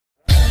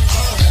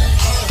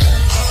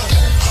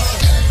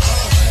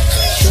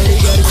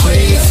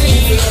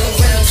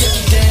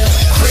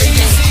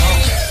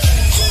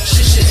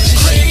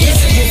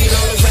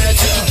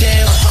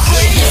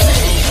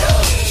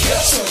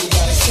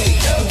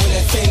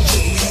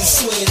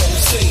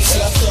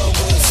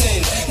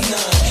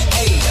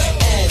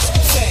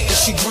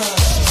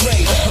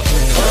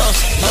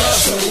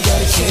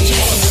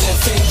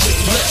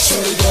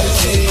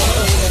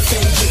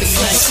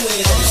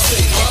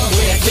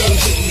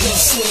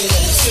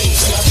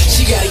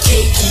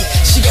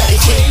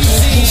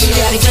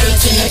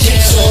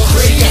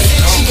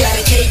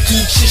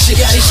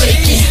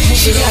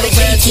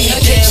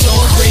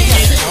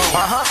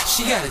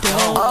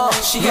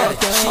She got a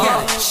dome.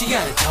 She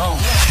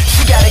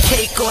got a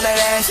cake on that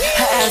ass.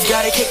 Her ass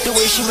got a cake the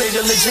way she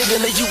wiggle and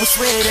jiggle. You would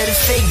swear that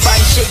it's fake.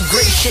 Body shape,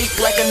 great shape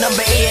like a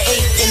number 8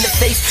 in the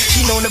face.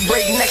 She known to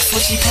break necks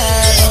when she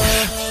pass.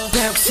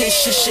 Bounce it,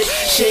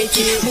 shake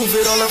it, move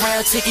it all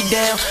around, take it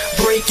down,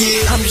 break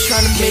it. I'm just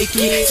trying to make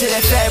it to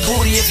that fat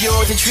booty of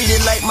yours and treat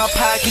it like my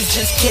pockets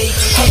just cake.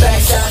 Her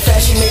backside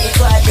fast, she make it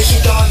clap, and she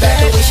throw it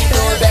back. The way she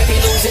throw it back, they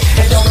lose it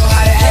and don't know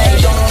how to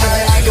act, don't know how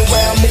to act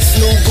around Miss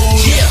New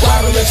Booty.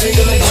 Wobble and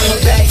jiggle and bring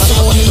it back to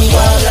me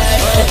while I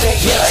and think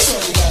like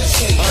Shorty got a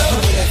cake,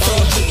 with that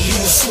thing,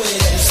 you would swear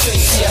that it's fake.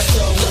 See, I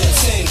throw with a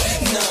 10,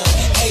 9,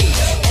 8,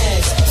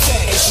 ass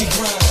fat, and she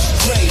grind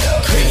great.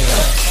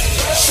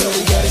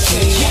 Shorty got a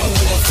cake,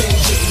 with that thing,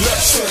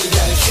 Shorty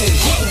got a cake,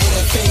 with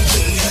that thing,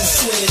 you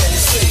swear that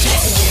it's fake.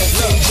 With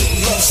that thing,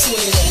 you swear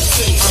that it's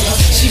fake.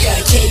 she got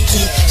a cake,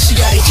 she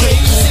got a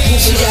cake,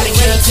 she got a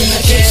cake,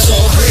 her dick's so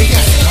crazy.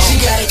 She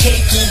got a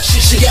cake,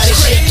 she got a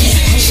shake,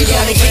 she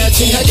got a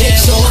cake, her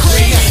dick's so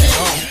crazy.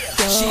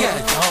 She got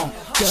a dome.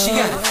 She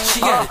got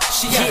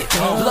a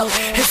dome. Look,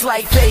 it's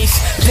like face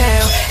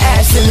down,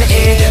 ass in the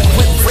air,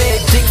 with red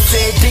dick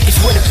fed, dick is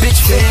what a bitch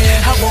fed.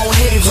 I won't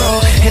hit it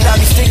wrong, and I'll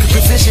be sticking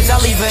positions. I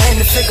leave her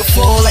in the figure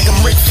 4 like I'm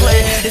Ric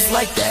Flair. It's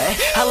like that,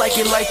 I like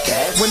it like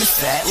that. When it's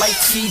fat, like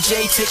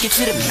TJ, take it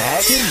to the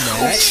max.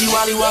 Ooh, she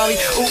wally wally,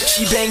 ooh,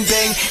 she bang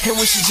bang, and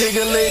when she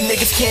jiggle it,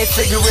 niggas can't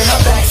figure it.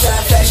 Her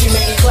backside fat, she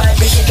make it clap,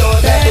 and she throw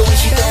it back. And when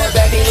she throw it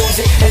back, they lose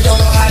it and don't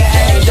know how to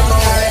act, don't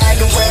know how to act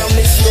around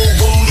Miss New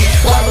Booty.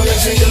 Wobble and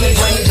jiggle and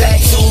bring it back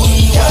to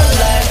me while I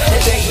laugh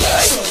and think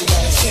like Shorty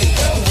got a cake,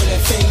 with that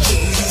thing,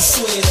 you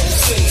swear that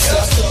it's fake. See,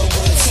 I throw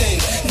with a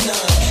 10, 9,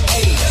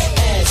 8,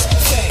 ass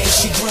fat, and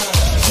she grind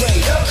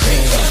great.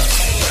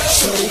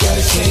 Shorty got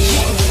a cake,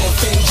 with that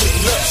thing,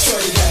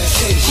 Shorty got a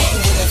cake,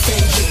 with that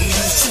thing,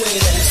 you swear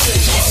that it's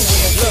fake.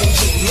 With that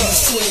thing, you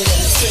swear that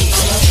it's fake.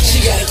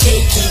 she got a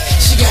cake,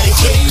 she got a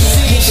cake,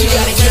 she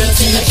got a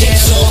cake, her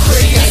dick's so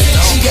crazy.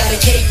 She got a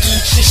cake,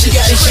 she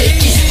got a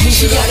shake,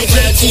 she got a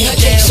cake, her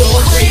dick's so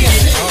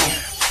crazy.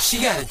 She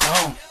got a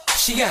dome.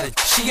 She got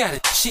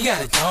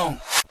a dome.